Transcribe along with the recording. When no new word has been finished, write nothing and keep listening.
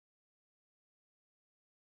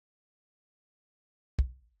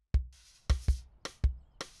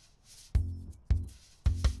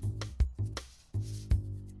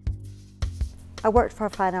I worked for a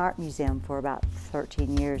fine art museum for about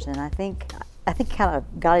 13 years, and I think kind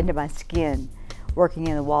of got into my skin working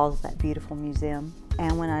in the walls of that beautiful museum.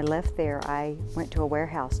 And when I left there, I went to a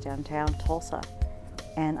warehouse downtown Tulsa,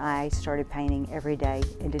 and I started painting every day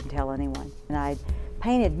and didn't tell anyone. And I'd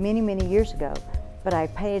painted many, many years ago, but I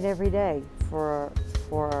painted every day for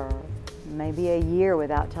maybe a year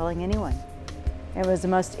without telling anyone. It was the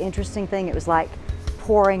most interesting thing. It was like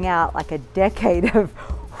pouring out like a decade of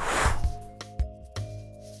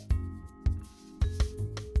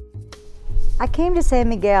I came to San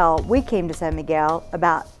Miguel, we came to San Miguel,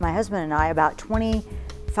 my husband and I, about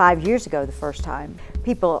 25 years ago the first time.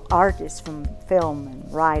 People, artists from film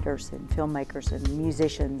and writers and filmmakers and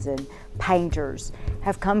musicians and painters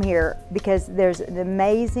have come here because there's an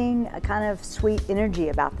amazing kind of sweet energy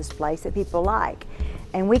about this place that people like.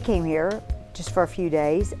 And we came here just for a few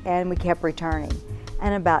days and we kept returning.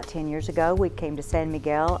 And about 10 years ago we came to San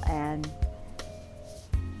Miguel, and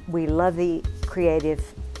we love the creative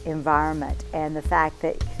environment and the fact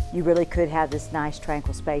that you really could have this nice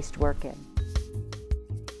tranquil space to work in.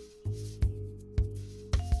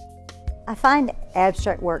 I find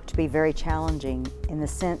abstract work to be very challenging in the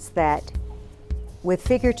sense that with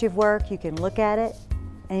figurative work you can look at it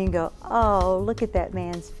and you can go, oh, look at that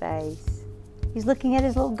man's face. He's looking at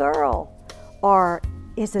his little girl. Or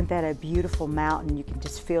isn't that a beautiful mountain? You can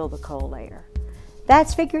just feel the cold air.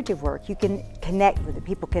 That's figurative work. You can connect with it.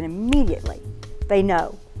 People can immediately, they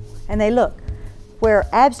know. And they look. Where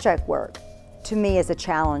abstract work, to me, is a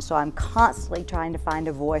challenge, so I'm constantly trying to find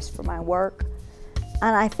a voice for my work.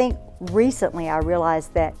 And I think recently I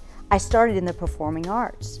realized that I started in the performing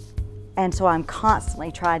arts. And so I'm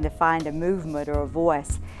constantly trying to find a movement or a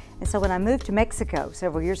voice. And so when I moved to Mexico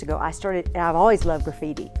several years ago, and I've always loved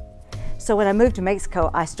graffiti. So when I moved to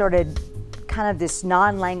Mexico, I started kind of this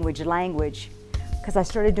non-language language, because I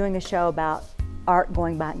started doing a show about art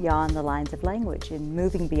going beyond the lines of language and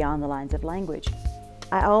moving beyond the lines of language.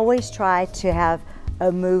 I always try to have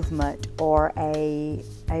a movement or a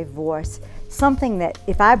voice, something that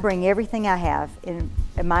if I bring everything I have in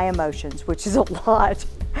my emotions, which is a lot,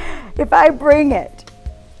 if I bring it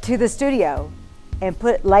to the studio and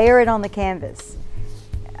layer it on the canvas,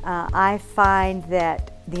 I find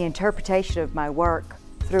that the interpretation of my work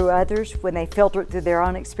through others, when they filter it through their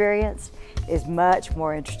own experience, is much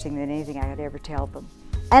more interesting than anything I could ever tell them.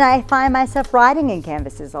 And I find myself writing in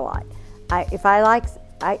canvases a lot.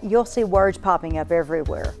 You'll see words popping up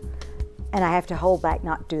everywhere, and I have to hold back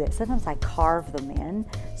not to do that. Sometimes I carve them in,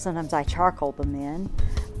 sometimes I charcoal them in.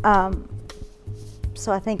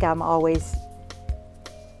 So I think I'm always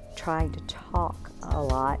trying to talk a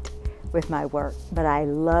lot with my work, but I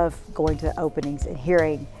love going to the openings and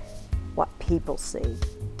hearing what people see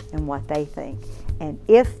and what they think. And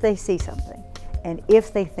if they see something, and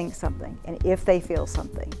if they think something, and if they feel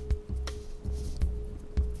something,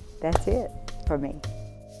 that's it for me.